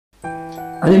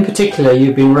And in particular,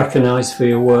 you've been recognised for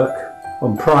your work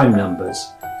on prime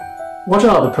numbers. What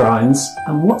are the primes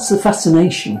and what's the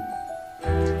fascination?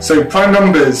 So prime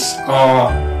numbers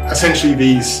are essentially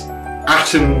these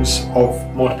atoms of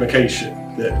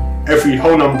multiplication, that every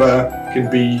whole number can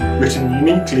be written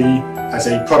uniquely as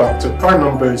a product of prime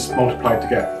numbers multiplied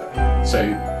together.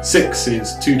 So 6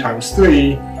 is 2 times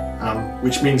 3,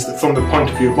 which means that from the point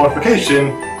of view of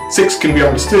multiplication, 6 can be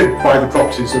understood by the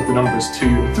properties of the numbers 2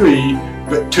 and 3,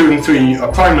 but 2 and 3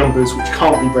 are prime numbers which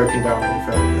can't be broken down any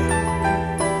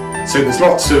further. So there's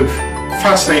lots of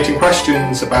fascinating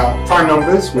questions about prime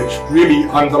numbers which really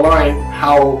underline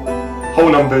how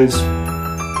whole numbers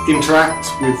interact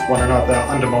with one another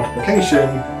under multiplication,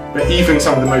 but even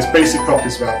some of the most basic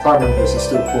properties about prime numbers are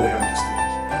still poorly understood.